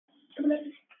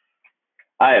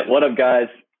Hi, what up, guys?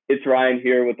 It's Ryan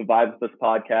here with the Vibe with Us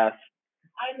podcast.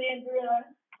 I'm Andrea.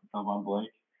 I'm Blake.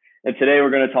 And today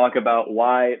we're going to talk about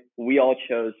why we all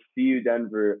chose CU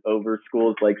Denver over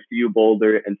schools like CU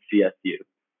Boulder and CSU.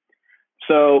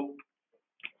 So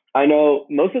I know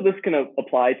most of this can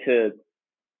apply to,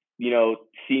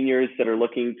 seniors that are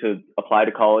looking to apply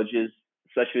to colleges,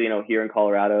 especially, here in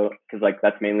Colorado, because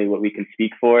that's mainly what we can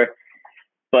speak for.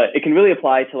 But it can really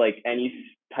apply to any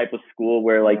type of school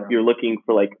where you're looking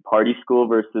for party school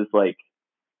versus a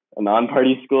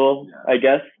non-party school, I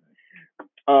guess.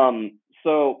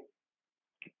 So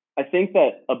I think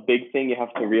that a big thing you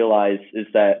have to realize is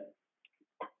that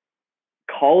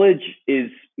college is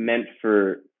meant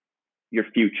for your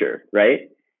future, right?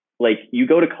 You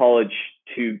go to college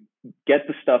to get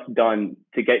the stuff done,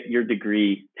 to get your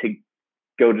degree, to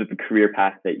go to the career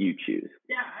path that you choose.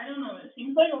 Yeah, I don't know. It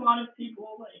seems like a lot of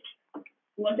people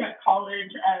look at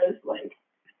college as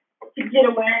to get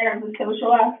away of the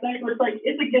social aspect, which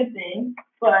it's a good thing.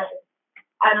 But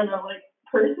I don't know,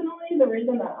 personally, the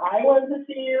reason that I went to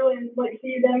CU and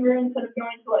CU Denver instead of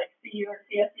going to CU or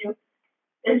CSU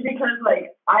is because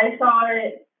I saw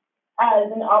it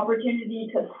as an opportunity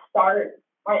to start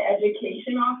my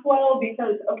education off well,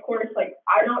 because of course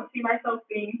I don't see myself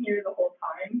being here the whole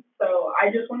time, so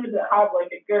I just wanted to have a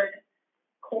good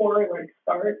core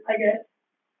start, I guess.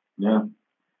 Yeah,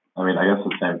 I mean, I guess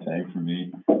the same thing for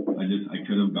me. I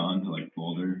could have gone to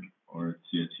Boulder or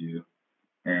CSU,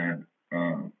 and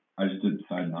I just did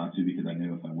decide not to because I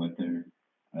knew if I went there,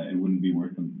 it wouldn't be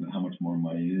worth how much more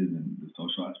money it is and the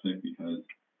social aspect. Because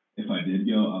if I did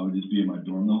go, I would just be in my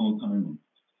dorm the whole time and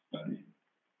study.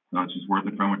 So it's just worth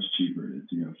it for how much cheaper it is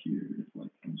to go here. It's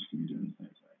I'm just gonna be doing the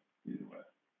same thing either way.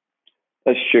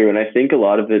 That's true, and I think a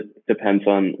lot of it depends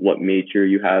on what major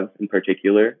you have in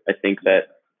particular. I think that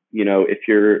if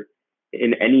you're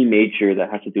in any major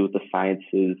that has to do with the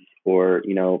sciences or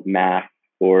math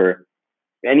or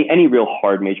any real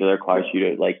hard major that requires you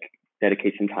to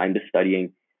dedicate some time to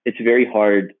studying, it's very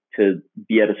hard to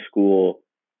be at a school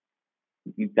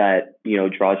that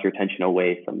draws your attention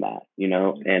away from that.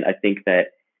 And I think that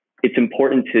it's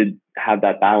important to have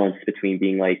that balance between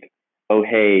being oh,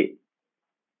 hey,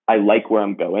 I like where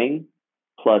I'm going,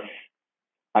 plus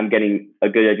I'm getting a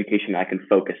good education. I can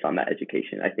focus on that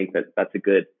education. I think that that's a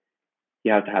good,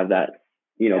 you have to have that,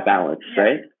 balance,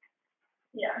 right?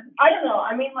 Yeah, I don't know.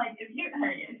 I mean, if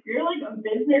you're a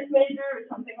business major or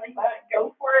something like that,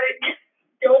 go for it.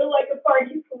 Go to a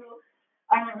party school.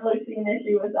 I don't really see an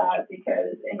issue with that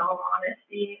because, in all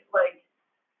honesty,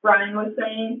 Brian was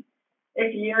saying,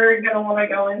 if you're gonna want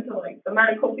to go into the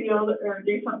medical field or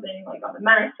do something on the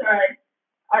med side,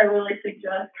 I really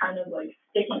suggest kind of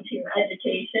sticking to your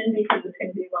education because it's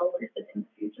gonna be well worth it in the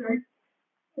future.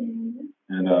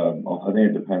 And also, I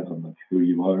think it depends on who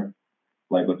you are.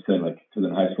 Let's say because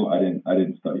in high school I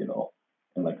didn't study at all,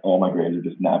 and all my grades are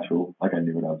just natural. I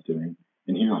knew what I was doing.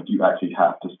 And here you actually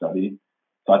have to study.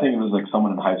 So I think it was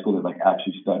someone in high school that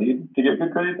actually studied to get good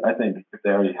grades. I think if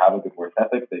they already have a good work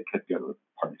ethic, they could go to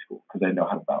party school because they know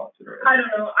how to balance it. I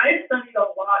don't know. I studied a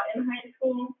lot in high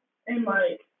school, and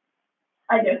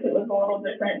I guess it was a little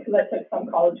different because I took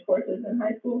some college courses in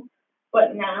high school.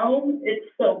 But now it's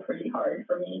still pretty hard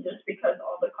for me just because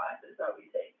all the classes that we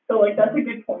take. So that's a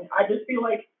good point. I just feel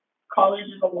college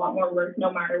is a lot more work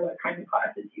no matter what kind of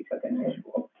classes you took in high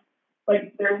school.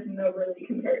 There's no really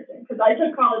comparison because I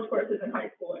took college courses in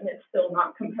high school and it's still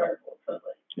not comparable to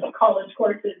the college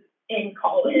courses in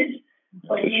college.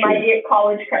 You might get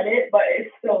college credit, but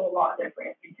it's still a lot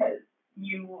different because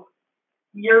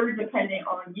you're dependent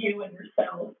on you and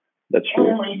yourself. That's true.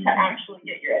 Only to actually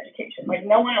get your education.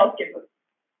 No one else gives a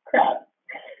crap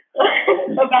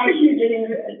about you getting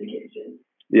your education.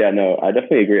 Yeah, no, I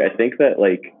definitely agree. I think that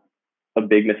a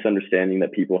big misunderstanding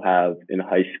that people have in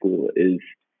high school is,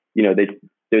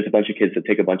 there's a bunch of kids that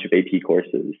take a bunch of AP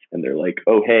courses and they're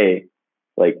oh, hey,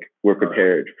 we're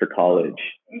prepared for college.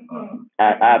 Mm-hmm.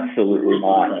 Absolutely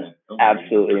not.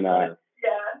 Absolutely not.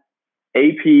 Yeah.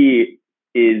 AP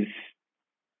is,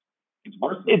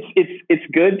 it's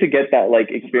good to get that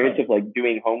experience of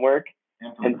doing homework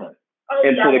and for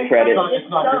the credit. It's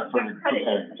not good for credit.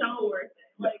 It's so worth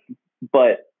it.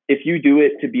 But if you do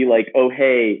it to be oh,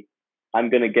 hey, I'm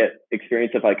gonna get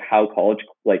experience of how college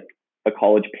a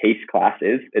college paced class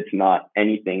is, it's not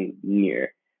anything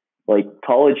near.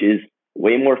 College is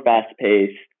way more fast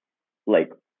paced,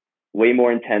 way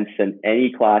more intense than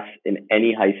any class in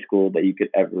any high school that you could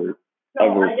ever.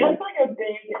 I guess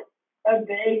a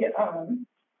big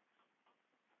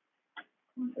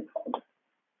what's it called?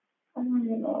 I don't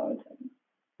even know what I was saying.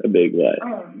 A big what?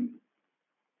 Um,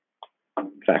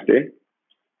 Factor?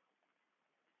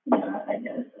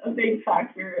 a big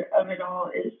factor of it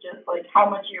all is just like how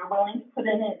much you're willing to put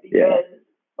in it because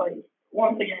like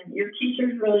once again, your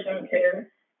teachers really don't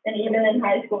care. And even in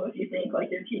high school, if you think like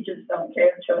your teachers don't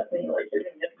care, trust me, like you're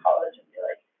gonna get to college and be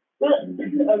like,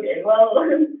 okay, well,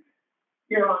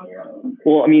 you're on your own.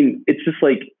 Well, I mean, it's just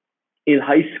like in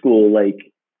high school, like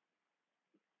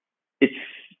it's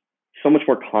so much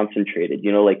more concentrated,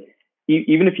 you know, like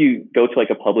even if you go to like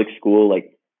a public school,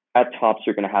 like at tops,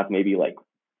 you're going to have maybe like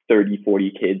 30,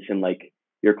 40 kids in like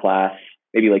your class,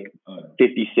 maybe like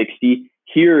 50, 60.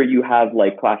 Here you have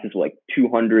like classes with like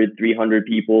 200, 300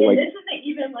 people. And like this isn't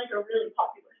even like a really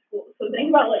popular school. So think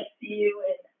about like CU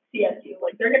and CSU,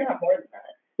 like they're going to have more than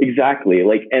that. Exactly.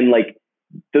 Like, and like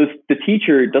the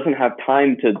teacher doesn't have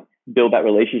time to build that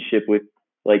relationship with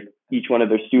like each one of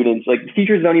their students. Like the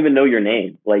teachers don't even know your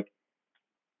name. Like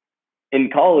in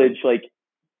college, like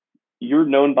you're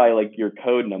known by like your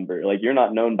code number. Like you're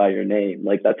not known by your name.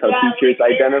 Like that's how teachers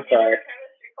like, identify. In our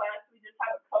chemistry class, we just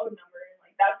have a code number, and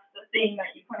like that's the thing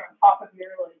that you put on top of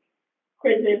your like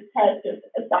quizzes, tests,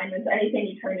 assignments, anything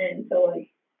you turn in. So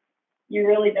like you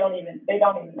really they don't even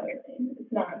know your name.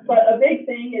 It's not. But a big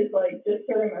thing is like just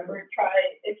to remember,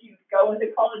 if you go into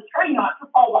college, try not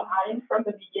to fall behind from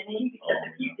the beginning, because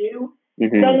if you do,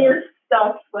 then you're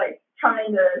stuck like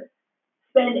trying to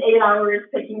spend 8 hours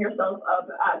picking yourself up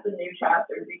at the new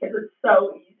chapter, because it's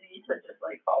so easy to just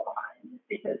like fall behind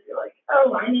because you're like,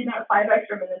 oh, I need that 5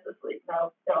 extra minutes of sleep.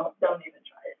 No, don't even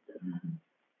try it.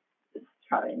 Just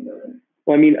try and do it.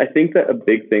 Well, I mean, I think that a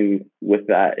big thing with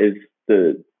that is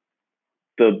the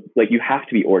like you have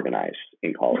to be organized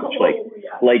in college.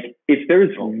 Like if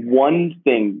there's one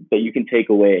thing that you can take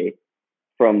away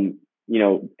from, you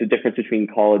know, the difference between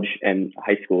college and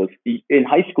high school is in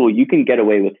high school you can get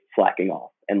away with slacking off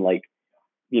and like,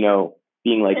 you know,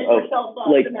 being like, oh,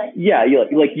 like yeah,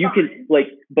 like you can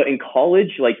like, but in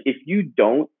college, like if you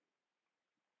don't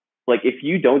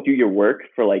do your work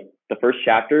for like the first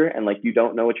chapter and like you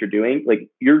don't know what you're doing, like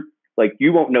you're like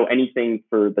you won't know anything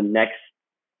for the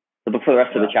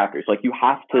rest of the chapters. Like you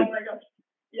have to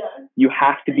you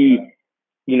have to be,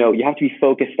 you know, you have to be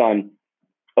focused on,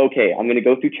 okay, I'm going to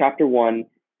go through chapter 1,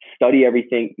 study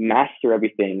everything, master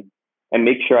everything, and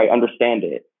make sure I understand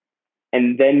it,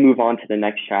 and then move on to the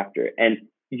next chapter. And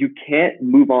you can't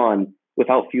move on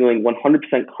without feeling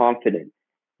 100% confident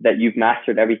that you've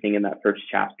mastered everything in that first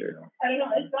chapter. I don't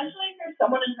know, especially if you're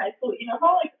someone in high school, you know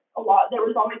how like there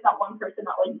was always that one person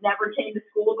that like never came to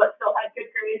school but still had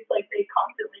good grades, like they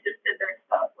constantly just did their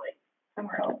stuff like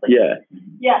somewhere else. Like,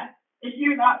 yeah. If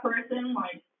you're that person,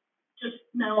 like just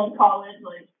know in college,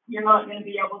 like you're not going to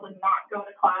be able to not go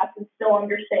to class and still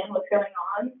understand what's going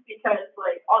on, because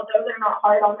like although they're not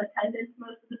hard on attendance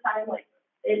most of the time, like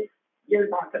you're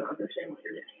not going to understand what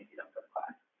you're doing if you don't go to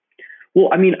class. Well,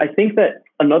 I mean, I think that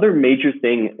another major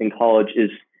thing in college is,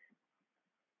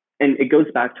 and it goes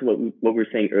back to what we were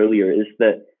saying earlier, is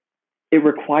that it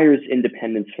requires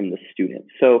independence from the student.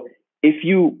 So if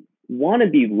you want to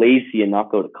be lazy and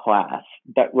not go to class,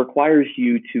 that requires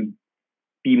you to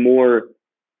be more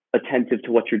attentive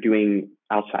to what you're doing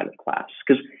outside of class.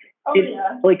 Because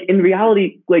like in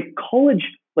reality, like college,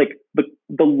 like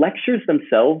the lectures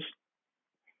themselves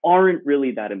aren't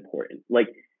really that important. Like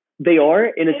they are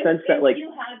in a sense that like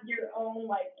you have your own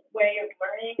like way of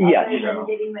learning other than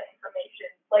getting the information.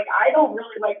 Like I don't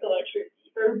really like the lectures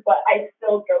either, but I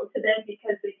still go to them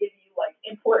because they give you like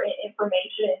important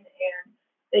information and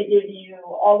they give you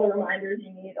all the reminders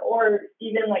you need. Or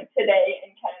even like today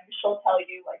in chem, she'll tell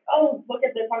you like, oh, look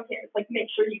at this on campus. Like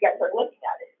make sure you guys are looking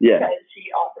at it because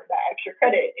she offered that extra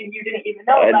credit and you didn't even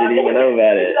know about it. I didn't even know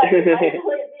about it.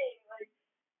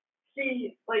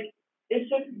 Like it's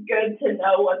just good to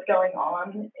know what's going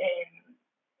on and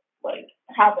like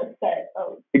have a set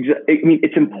of. I mean,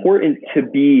 it's important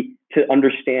to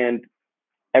understand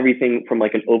everything from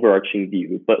like an overarching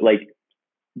view, but like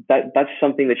that's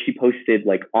something that she posted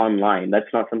like online.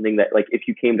 That's not something that like if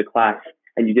you came to class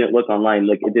and you didn't look online,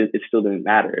 like it still didn't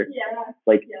matter.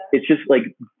 It's just like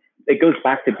it goes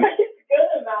back to. It's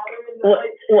gonna matter.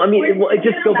 Well, I mean, it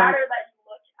just goes back.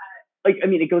 Like, I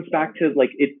mean, it goes back to like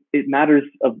it matters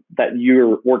of that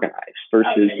you're organized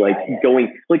versus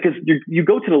going like, because you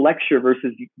go to the lecture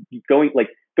versus you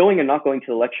going and not going to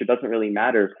the lecture doesn't really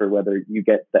matter for whether you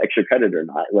get the extra credit or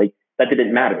not. Like that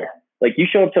didn't matter. Like you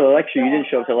show up to the lecture, you didn't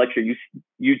show up to the lecture,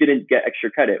 you didn't get extra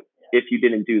credit if you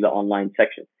didn't do the online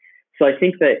section. So I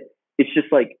think that it's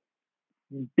just like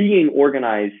being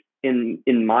organized in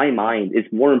my mind is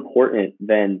more important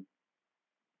than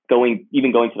going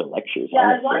to the lectures.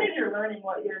 Yeah, as long as you're learning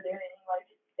what you're doing, like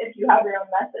if you have your own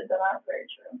method, then that's very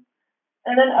true.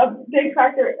 And then a big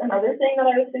factor, another thing that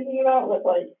I was thinking about was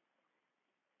like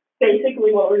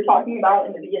basically what we were talking about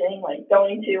in the beginning, like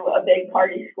going to a big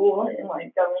party school and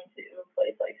like going to a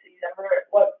place like CU Denver.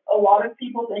 What a lot of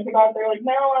people think about, they're like,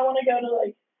 no, I want to go to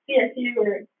like CSU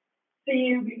or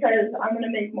CU because I'm gonna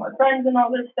make more friends and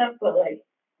all this stuff. But like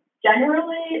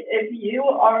generally, if you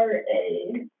are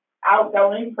a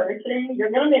outgoing person,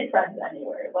 you're gonna make friends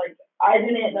anywhere. Like I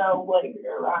didn't know like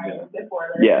Ryan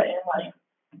before this, and like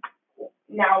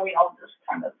now we all just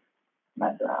kind of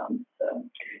mess around. So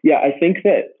yeah, I think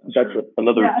that's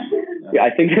another. Yeah,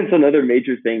 I think that's another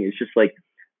major thing. It's just like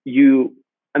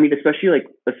I mean, especially like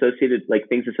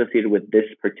things associated with this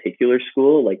particular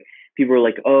school. Like people are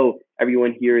like, oh,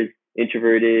 everyone here is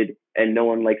introverted and no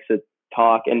one likes to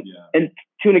talk, and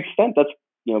to an extent, that's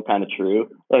kind of true.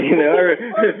 Like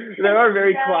there are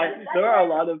very quiet. There are a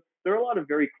lot of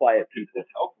very quiet people. It's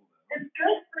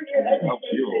good for your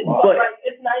education, but like,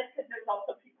 it's nice because there's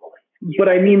also people like you. But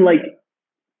I mean, like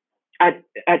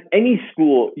at any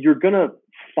school, you're gonna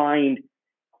find,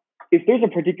 if there's a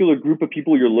particular group of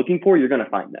people you're looking for, you're gonna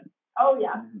find them. Oh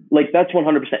yeah. Like that's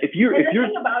 100%. If you're the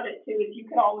thing about it too is you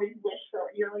can always wish for.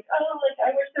 You're like, oh, like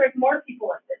I wish there was more people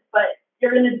like this, but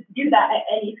you're gonna do that at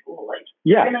any school. Like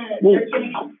you're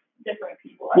getting different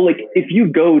people. Well, like if you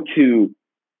go to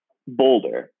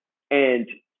Boulder and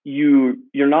you're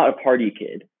not a party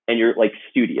kid and you're like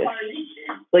studious,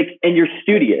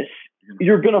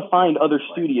 you're gonna find other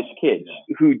studious kids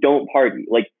who don't party.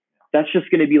 Like that's just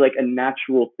gonna be like a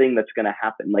natural thing that's gonna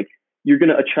happen. Like you're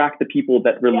gonna attract the people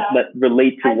that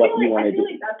relate to what you want to do. I feel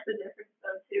like that's the difference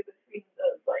though too between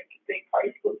those like big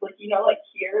party schools. Like like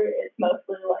here it's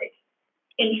mostly like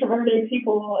introverted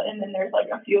people, and then there's like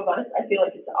a few of us. I feel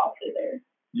like it's the opposite there.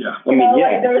 Yeah.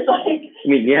 Like there's like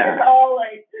it's all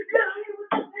like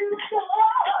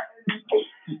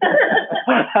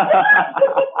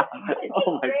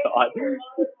oh my god.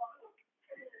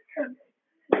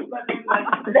 But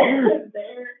then like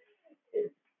there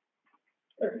is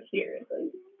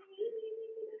seriously.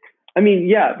 I mean,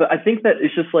 yeah, but I think that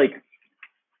it's just like,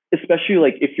 especially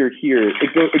like if you're here,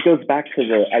 it goes back to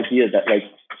the idea that like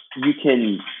you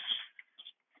can,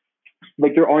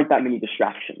 like there aren't that many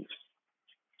distractions.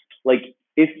 Like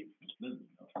if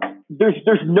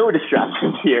there's no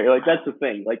distractions here, like that's the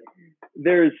thing. Like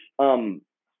there's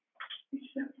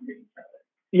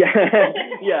yeah.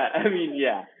 I mean,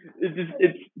 yeah.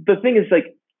 It's the thing is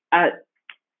like at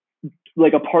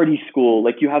like a party school,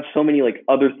 like you have so many like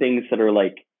other things that are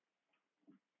like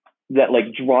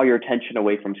draw your attention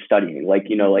away from studying, like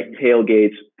like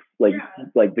tailgates, like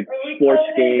the sports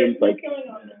games, like. And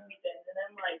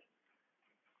then like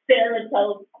Sarah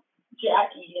tells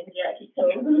Jackie and Jackie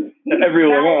tells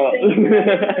everyone else.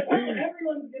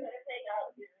 Everyone's gonna hang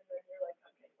out here, and then you're like,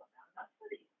 okay, well now I'm not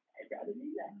studying. I'd rather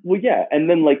do that. Well, yeah, and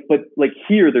then like, but like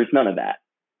here, there's none of that,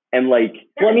 and like,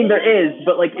 well, I mean, there is,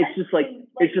 but like, it's just like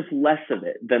it's just less of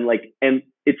it than like, and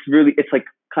it's like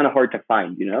kind of hard to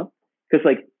find, because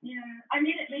like. Yeah, I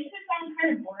mean, it makes it sound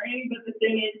kind of boring, but the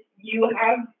thing is, you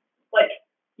have like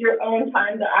your own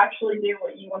time to actually do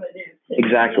what you want to do.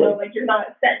 Exactly. Like you're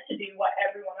not set to do what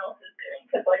everyone else is doing.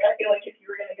 Because like I feel like if you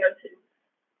were going to go to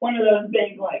one of those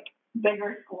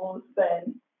bigger schools,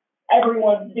 then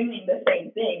everyone's doing the same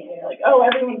thing, and you're like, oh,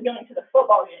 everyone's going to the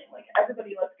football game. Like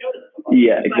everybody, let's go to the football game.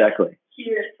 Yeah, exactly. But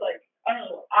here it's like,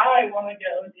 oh, I want to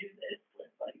go do this with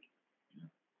like.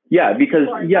 Yeah, because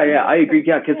I agree.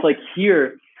 Yeah, because like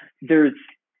here, there's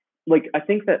like I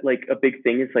think that like a big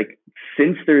thing is like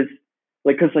since there's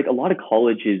like because like a lot of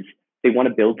colleges they want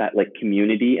to build that like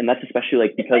community, and that's especially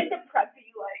like because it's like the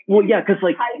preppy, like well yeah because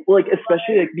like well like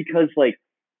especially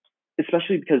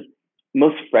because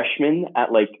most freshmen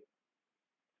at like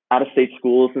out of state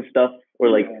schools and stuff or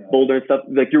like Boulder and stuff,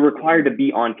 like you're required to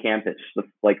be on campus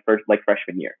like first like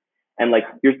freshman year, and like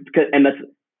and that's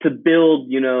to build,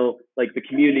 like the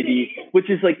community,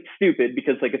 which is like stupid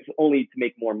because like it's only to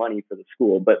make more money for the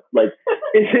school, but like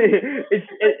it's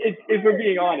if we're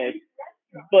being honest,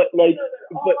 but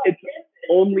it's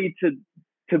only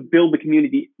to build the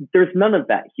community. There's none of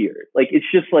that here. Like it's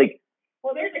just like.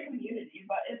 Well, there's a community,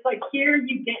 but it's like here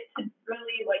you get to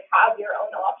really like have your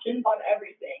own options on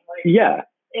everything. Like yeah,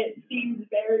 it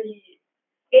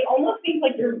almost seems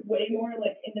like you're way more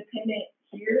like independent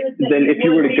here than if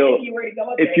you were to go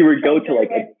to like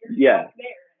yeah.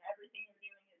 There and everything you're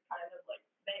doing is kind of like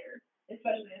there,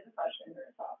 especially as a freshman or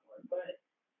a sophomore. But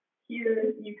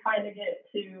here you kind of get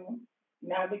to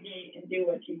navigate and do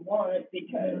what you want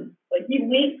because like you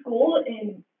leave school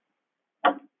and.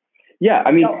 Yeah,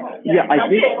 I mean, yeah, I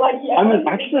think, I mean,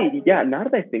 actually, yeah, now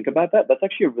that I think about that, that's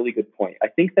actually a really good point. I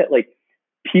think that, like,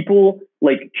 people,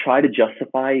 like, try to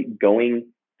justify going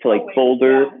to, like,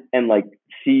 Boulder and, like,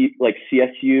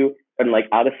 CSU and like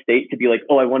out of state to be like,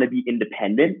 oh, I want to be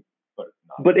independent, but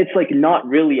but it's like not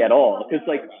really at all, because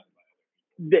like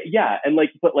yeah, and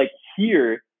like but like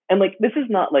here, and like this is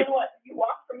not like, And what, you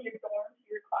walk from your dorm to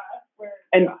your class where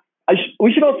and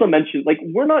we should also mention, like,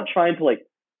 we're not trying to like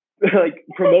like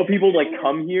promote people to like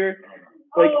come here,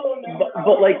 like, oh, no,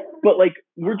 but like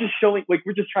we're just showing, like,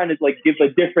 we're just trying to like give the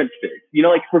differences, you know,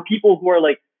 like for people who are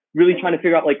like really trying to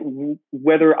figure out like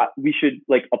whether we should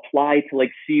like apply to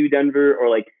like CU Denver or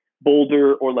like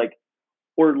Boulder or like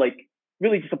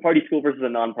really just a party school versus a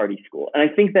non-party school. And I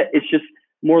think that it's just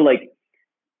more like,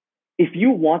 if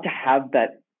you want to have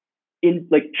that in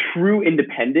like true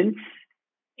independence,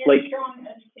 and like strong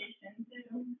education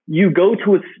too. you go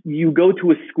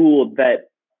to a school that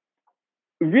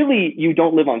really you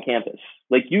don't live on campus.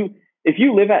 Like if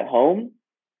you live at home,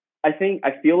 I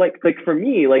feel like for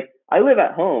me, like I live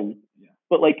at home,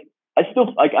 but like I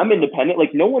still, like, I'm independent.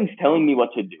 Like no one's telling me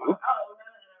what to do. Oh,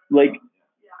 no. Like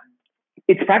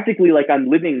Yeah. it's practically like I'm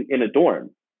living in a dorm.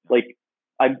 Like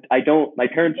I don't, my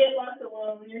parents. You get left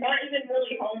alone. You're not even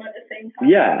really home at the same time.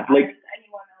 Yeah, like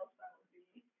anyone else that would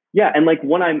be. Yeah, and like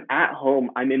when I'm at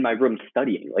home, I'm in my room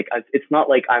studying. Like it's not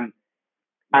like I'm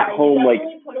at home, like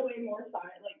put away more time,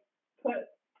 like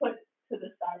put to the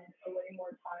side away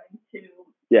more time to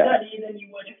study than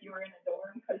you would if you were in a dorm,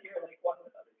 because you're like one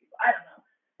with other people. I don't know.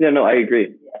 Yeah, no, I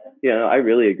agree. Yeah, no, I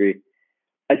really agree.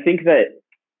 I think that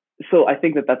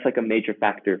that's like a major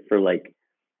factor for like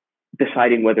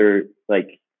deciding whether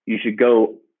like you should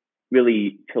go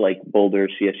really to like Boulder,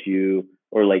 CSU,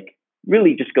 or like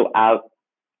really just go out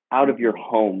of your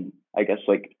home, I guess,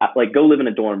 like go live in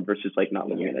a dorm versus like not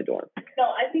living in a dorm.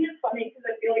 No, I think it's funny because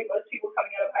I feel like most people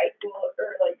coming out of high school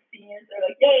or like seniors, they're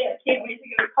like, yeah, I can't wait to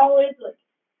go to college, like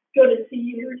go to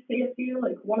CU or CSU,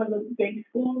 like one of the big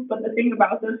schools. But the thing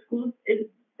about those schools is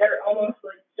they're almost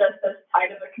like just as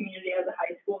tight of a community as a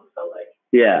high school. So like,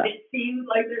 yeah, it seems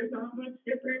like there's not much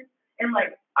difference. And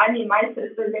like, I mean, my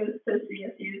sister goes to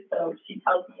CSU, so she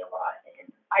tells me a lot,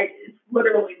 and it's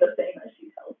literally the same as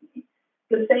she tells me.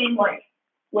 The same like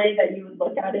way that you would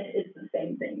look at it is the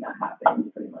same thing that happens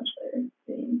pretty much there.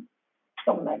 Seeing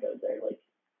someone that goes there, like,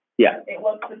 yeah, it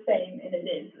looks the same and it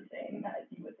is the same as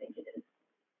you would think it is.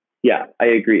 Yeah, I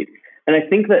agree. And I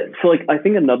think that, so like, I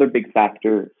think another big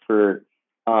factor for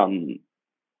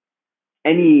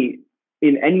any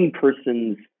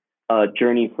person's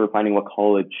journey for finding what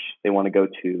college they want to go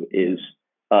to is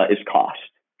cost.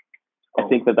 I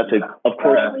think that that's of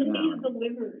course.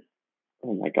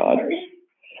 Oh my God.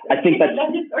 I think that.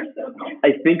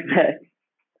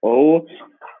 Oh,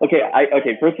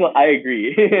 okay. First of all, I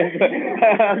agree.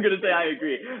 I'm gonna say I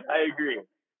agree.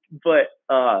 But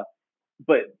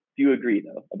do you agree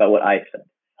though about what I said?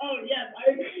 Oh yes, I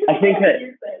agree. I think that.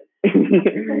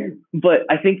 But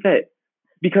I think that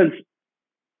because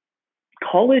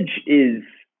college is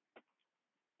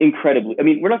incredibly, I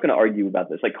mean, we're not going to argue about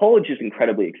this. Like, college is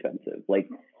incredibly expensive. Like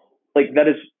that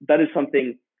is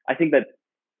something I think that,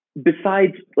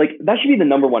 besides, like, that should be the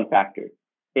number one factor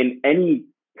in any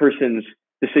person's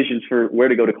decisions for where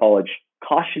to go to college.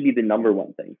 Cost should be the number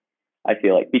one thing, I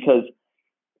feel like, because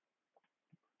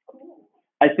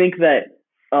I think that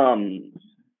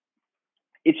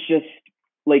it's just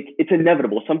like, it's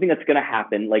inevitable, something that's going to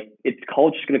happen. Like,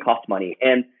 college is going to cost money,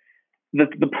 and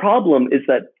the problem is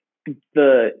that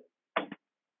the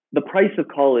price of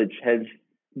college has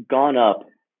gone up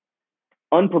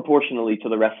unproportionally to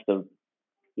the rest of,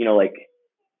 you know, like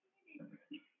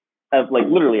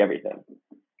literally everything.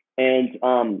 And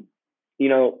you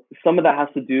know, some of that has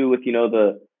to do with, you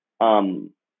know,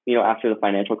 after the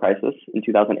financial crisis in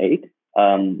 2008,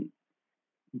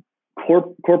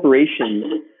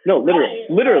 corporations, no,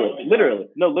 literally,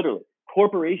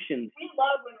 corporations. We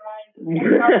love when Ryan.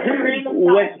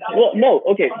 No,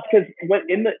 okay, because when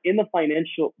in the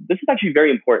financial, this is actually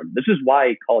very important. This is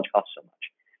why college costs so much.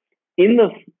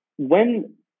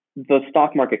 When the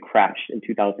stock market crashed in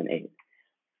 2008,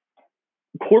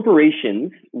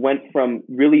 corporations went from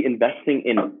really investing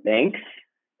in banks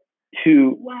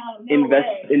to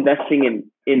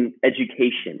investing in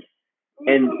education.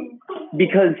 And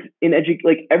because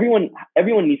everyone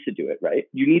needs to do it, right?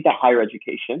 You need the higher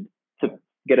education to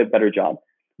get a better job,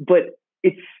 but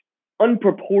it's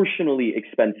unproportionally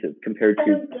expensive compared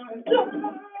to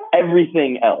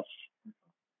everything else.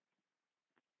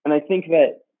 And I think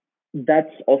that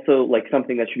that's also like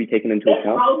something that should be taken into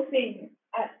account. Housing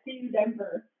at CU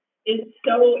Denver is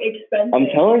so expensive. I'm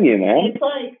telling you, man. It's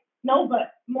like, no,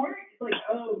 but more like,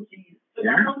 oh geez. But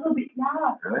that's also Really?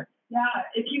 Yeah,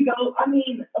 if you go, I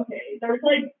mean, okay, there's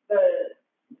like the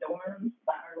dorms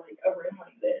that are like a room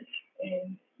like this,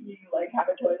 and you like have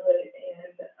a toilet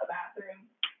and a bathroom,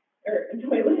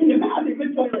 in a bathroom,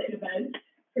 a toilet, and a bed.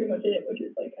 Pretty much it, which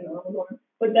is like a normal dorm.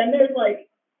 But then there's like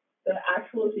the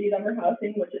actual city summer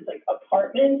housing, which is like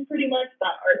apartments pretty much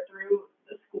that are through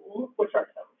the school, which are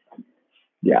so expensive.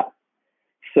 Yeah.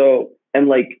 So, and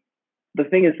like, the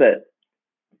thing is that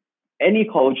any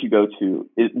college you go to,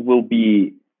 it will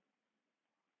be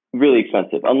really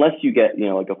expensive unless you get,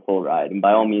 like a full ride. And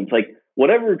by all means, like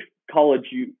whatever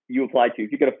college you apply to,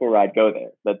 if you get a full ride, go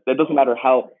there. That doesn't matter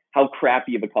how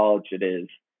crappy of a college it is.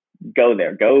 Go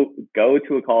there. Go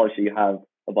to a college that you have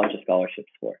a bunch of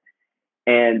scholarships for.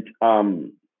 And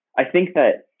I think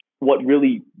that what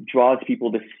really draws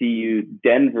people to CU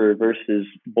Denver versus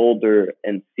Boulder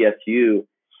and CSU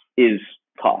is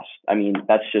cost. I mean,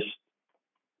 that's just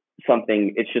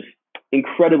something. It's just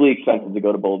incredibly expensive to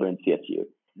go to Boulder and CSU.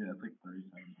 Yeah, it's like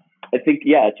 37. I think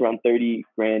it's around 30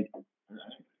 grand.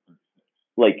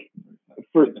 Like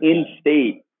for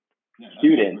in-state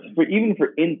students,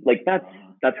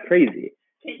 that's crazy.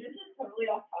 Okay, this is totally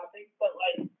off topic, but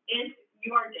like if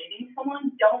you are dating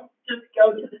someone, don't just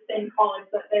go to the same college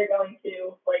that they're going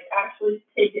to. Like actually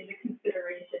take into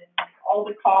consideration all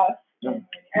the costs and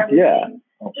everything. Yeah.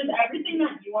 Just everything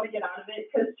that you want to get out of it.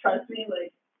 Because trust me,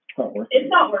 like it's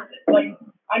not worth it. Like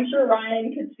I'm sure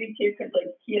Ryan could speak to because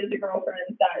like he has a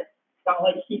girlfriend that it's not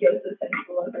like he goes to the same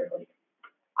school as her. Like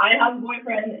I have a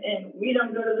boyfriend and we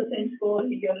don't go to the same school.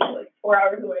 He goes like 4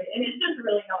 hours away, and it's just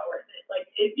really not worth it. Like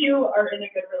if you are in a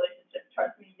good relationship,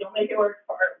 trust me, you'll make it work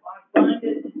for long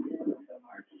distance. Is so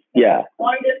hard. Yeah.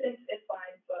 Long distance is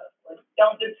fine, but like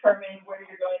don't determine where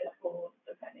you're going to school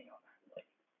depending on that. Like,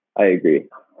 I agree.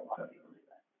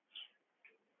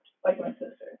 Like my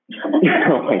sister.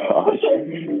 Oh my gosh.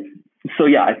 So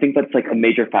yeah, I think that's like a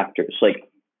major factor. It's like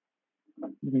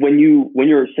when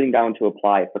you're sitting down to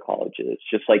apply for colleges,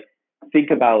 just like think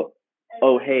about,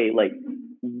 oh hey, like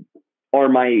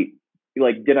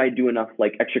did I do enough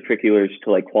like extracurriculars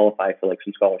to like qualify for like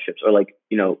some scholarships, or like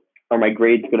are my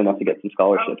grades good enough to get some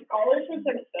scholarships? Scholarships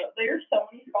there's so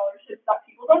many scholarships that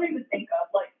people don't even think of.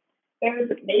 Like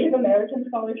there's Native American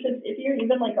scholarships. If you're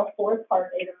even like a fourth part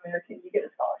Native American, you get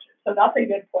a scholarship. So that's a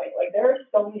good point. Like there are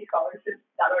so many scholarships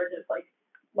that are just like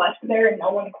left there and no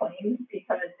one claims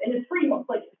and it's free money.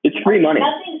 Like it's free money.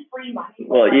 Nothing's free money.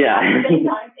 Well, yeah. At the same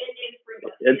time, it is free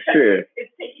money. It's true.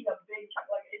 It's taking a big chunk.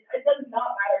 Like it does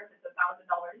not matter if it's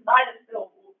 $1,000. That is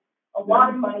still a lot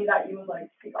of money that you would like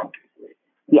to take off.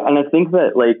 Yeah, and I think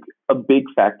that like a big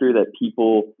factor that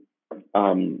people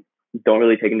don't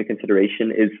really take into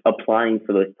consideration is applying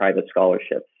for those private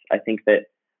scholarships. I think that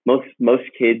most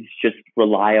kids just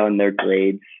rely on their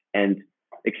grades and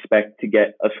expect to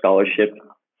get a scholarship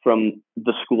from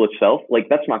the school itself. Like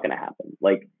that's not going to happen.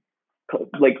 Like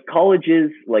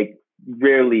colleges like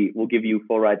rarely will give you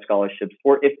full ride scholarships,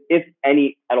 or if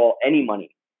any at all, any money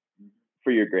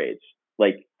for your grades.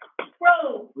 Like,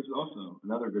 which is also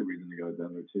another good reason to go to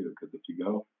Denver too, because if you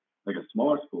go like a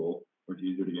smaller school where it's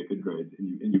easier to get good grades,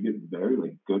 and you get very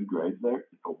like good grades there,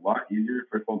 it's a lot easier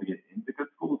first of all to get into good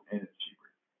schools, and it's cheaper.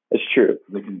 That's true.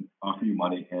 They can offer you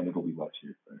money, and it'll be less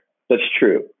cheaper. That's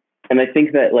true. And I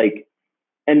think that like,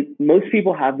 and most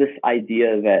people have this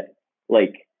idea that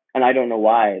like, and I don't know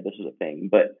why this is a thing,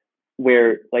 but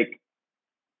where like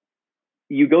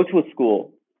you go to a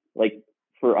school like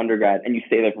for undergrad and you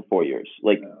stay there for 4 years.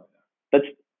 Like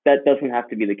that doesn't have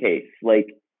to be the case. Like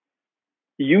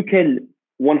you can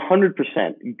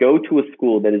 100% go to a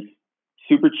school that is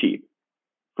super cheap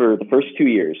for the first 2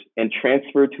 years and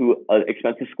transfer to an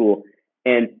expensive school,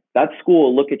 and that school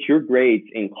will look at your grades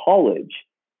in college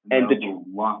and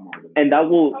that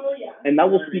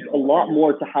will speak a lot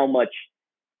more to how much,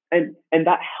 and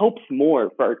that helps more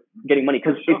for getting money,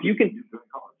 because if you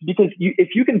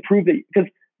can prove that, because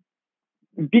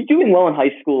doing well in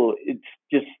high school, it's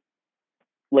just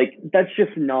like that's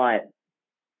just not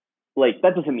like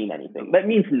that doesn't mean anything. That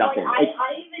means nothing. Like,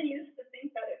 I even used to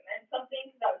think that it meant something,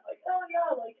 because I was like, oh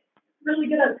yeah, like really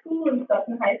good at school and stuff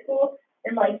in high school,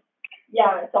 and like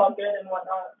yeah, it's all good and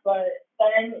whatnot, but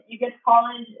then you get to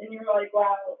college and you're like,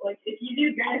 wow, like if you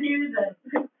do good here,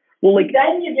 then well, like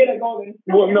then you get a golden.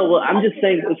 I'm just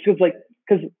saying it's just like,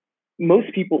 because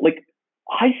most people like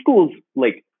high schools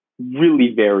like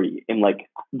really vary in like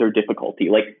their difficulty.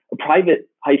 Like a private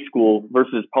high school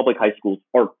versus public high schools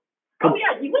are. Oh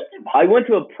yeah, you went to. I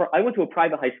went to a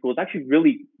private high school. It's actually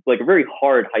really like a very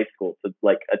hard high school to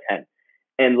like attend,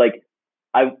 and like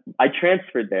I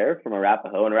transferred there from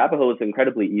Arapahoe, and Arapahoe was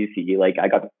incredibly easy. Like I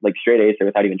got like straight A's there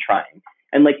without even trying,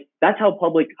 and like that's how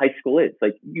public high school is.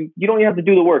 Like you don't even have to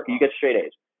do the work; you get straight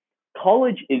A's.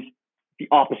 College is the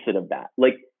opposite of that.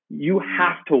 Like you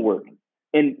have to work,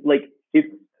 and like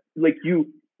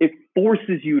it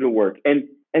forces you to work, and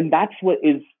and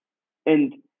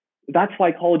that's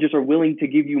why colleges are willing to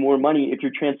give you more money if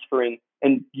you're transferring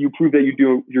and you prove that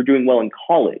you're doing well in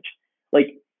college.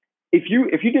 Like if you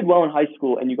did well in high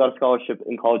school and you got a scholarship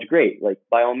in college, great. Like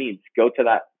by all means, go to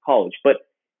that college. But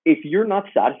if you're not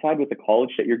satisfied with the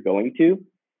college that you're going to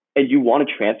and you want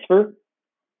to transfer,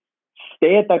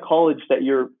 stay at that college that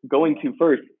you're going to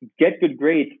first, get good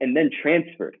grades, and then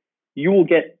transfer. You will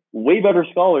get way better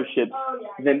scholarships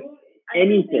than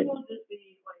anything. Will just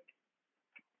be like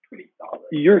pretty solid.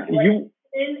 And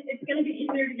it's going to be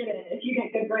easier to get in if you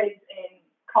get good grades in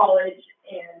college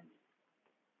and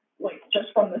like just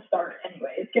from the start.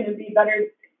 Anyway, it's going to be better.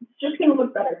 It's just going to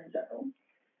look better in general.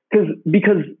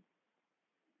 Because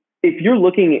if you're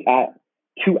looking at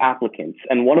two applicants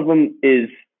and one of them is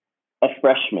a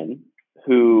freshman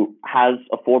who has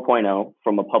a 4.0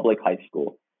 from a public high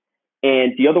school,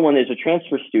 and the other one is a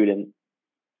transfer student.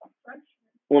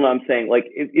 Well, no, I'm saying like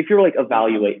if you're like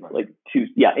evaluate like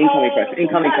incoming freshman.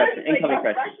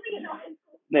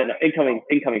 No, incoming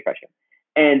freshman.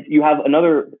 And you have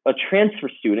a transfer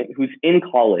student who's in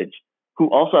college who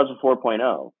also has a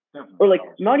 4.0, or like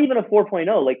not even a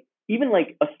 4.0, like even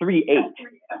like a 3.8.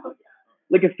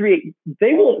 Like a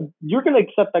 3.8, you're gonna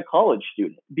accept that college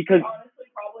student because honestly,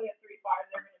 probably a 3.5,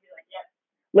 they're gonna be like, yeah.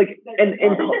 Like,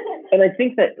 and I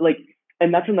think that like,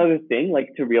 and that's another thing,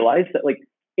 like to realize that like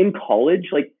in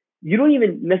college, like you don't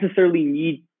even necessarily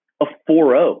need a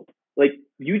 4.0. Like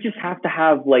you just have to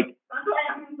have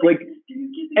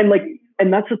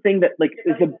and that's the thing that like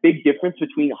is a big difference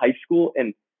between high school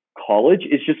and college.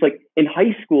 Is just like in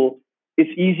high school,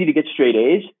 it's easy to get straight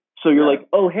A's, so you're like,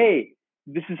 oh hey,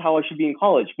 this is how I should be in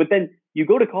college. But then you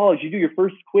go to college, you do your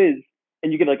first quiz,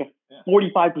 and you get like a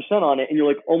 45% on it, and you're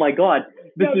like, oh my god,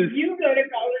 this is. You go to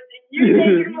college and you get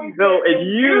your no, and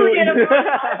you. get a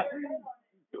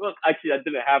Well, actually, that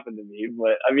didn't happen to me,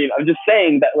 but I mean, I'm just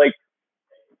saying that like.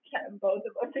 Both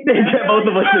of us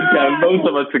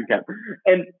in Chem.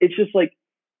 And it's just like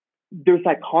there's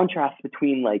that contrast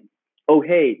between like, oh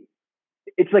hey,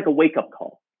 it's like a wake up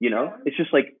call, you know? Yeah. It's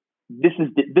just like this is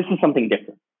something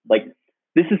different. Like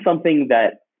this is something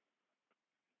that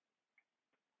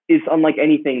is unlike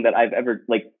anything that I've ever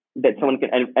like that someone can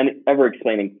ever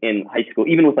explain in high school,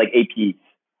 even with like APs.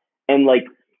 And like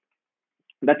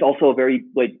that's also a very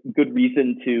like good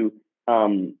reason to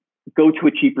go to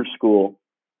a cheaper school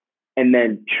and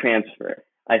then transfer.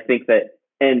 I think that,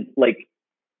 and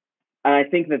I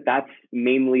think that that's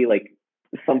mainly like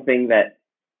something that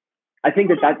I think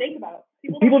that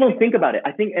people don't think about it.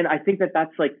 I think that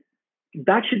that's like,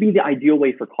 that should be the ideal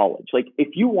way for college. Like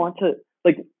if you want to,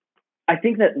 like, I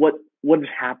think that what has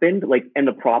happened, like, and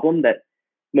the problem that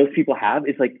most people have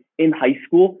is like in high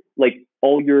school, like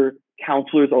all your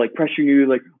counselors are like pressuring you,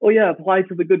 like, oh yeah, apply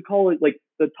to the good college, like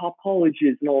the top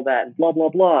colleges and all that, and blah blah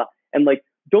blah, and like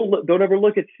don't ever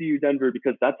look at CU Denver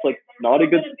because that's like not a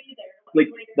good, like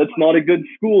that's not a good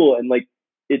school, and like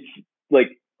it's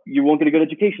like you won't get a good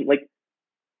education. Like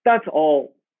that's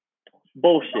all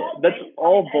bullshit. That's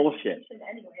all bullshit.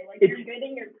 Anyway, like you're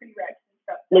getting your prereqs and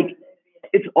stuff. Like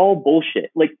it's all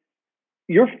bullshit. Like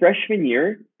your freshman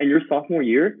year and your sophomore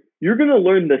year, you're gonna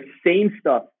learn the same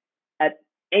stuff at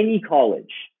any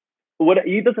college.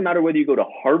 It doesn't matter whether you go to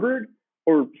Harvard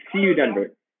or CU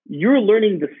Denver. You're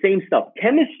learning the same stuff.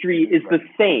 Chemistry is the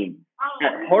same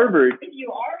at Harvard. If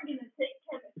you are going to take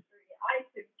chemistry, I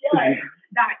suggest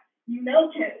that you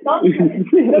know some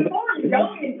chemistry before you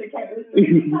go into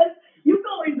chemistry, because you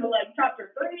go into like chapter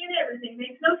 30 and everything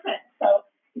makes no sense. So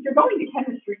if you're going to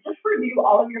chemistry, just review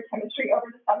all of your chemistry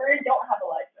over the summer and don't have a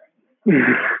life during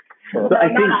But I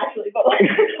think, not actually, but like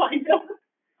kind of.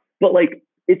 But like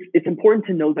it's important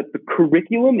to know that the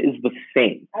curriculum is the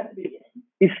same. At the beginning.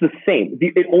 It's the same.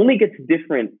 It only gets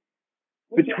different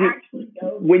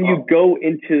when you go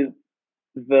into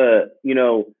the, you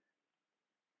know,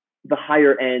 the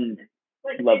higher end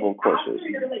level courses. After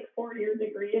your like 4-year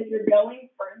degree, if you're going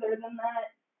further than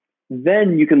that,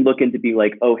 then you can look into be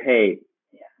like, oh hey,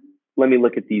 let me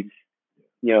look at these,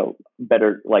 you know,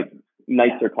 better, like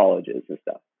nicer colleges and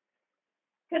stuff.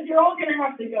 Because you're all gonna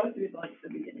have to go through like the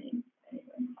beginning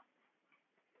anyway.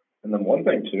 And then one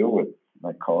thing too with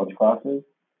my college classes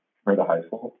compared to high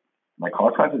school, my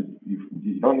college classes,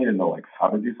 you don't need to know like how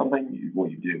to do something. Well,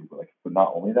 you do, but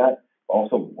not only that, but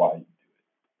also why you do it.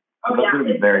 Oh so yeah,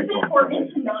 it's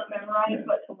important to not memorize,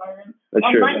 but to learn. That's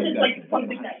true. Mine is like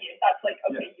something that's like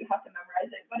okay, you have to memorize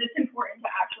it, but it's important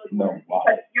to actually learn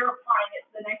because you're applying it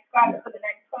to the next class, to the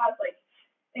next class, like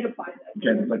it applies. You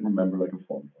can't just like remember like a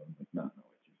formula, like not know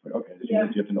it. Just like okay, you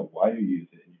have to know why you use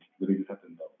it, and you literally just have to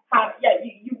know.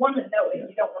 You want to know it.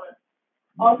 You don't want to.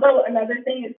 Also, another thing is